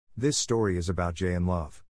This story is about Jay in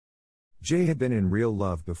love. Jay had been in real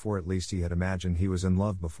love before, at least he had imagined he was in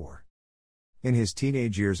love before. In his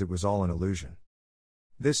teenage years it was all an illusion.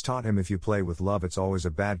 This taught him if you play with love it's always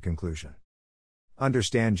a bad conclusion.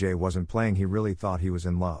 Understand, Jay wasn't playing, he really thought he was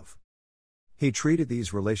in love. He treated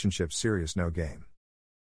these relationships serious, no game.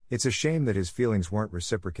 It's a shame that his feelings weren't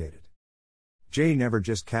reciprocated. Jay never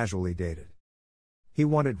just casually dated. He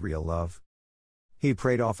wanted real love. He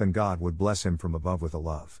prayed often God would bless him from above with a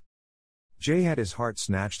love. Jay had his heart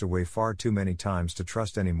snatched away far too many times to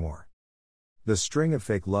trust anymore. The string of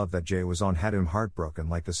fake love that Jay was on had him heartbroken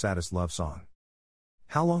like the saddest love song.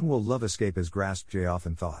 How long will love escape his grasp, Jay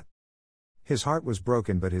often thought. His heart was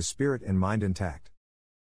broken but his spirit and mind intact.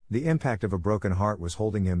 The impact of a broken heart was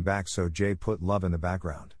holding him back, so Jay put love in the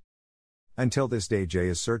background. Until this day Jay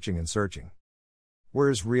is searching and searching. Where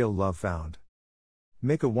is real love found?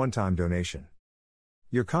 Make a one-time donation.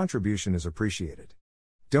 Your contribution is appreciated.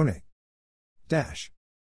 Donate.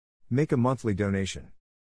 Make a monthly donation.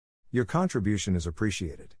 Your contribution is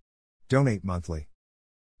appreciated. Donate monthly.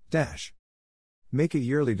 Make a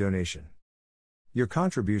yearly donation. Your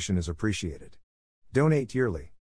contribution is appreciated. Donate yearly.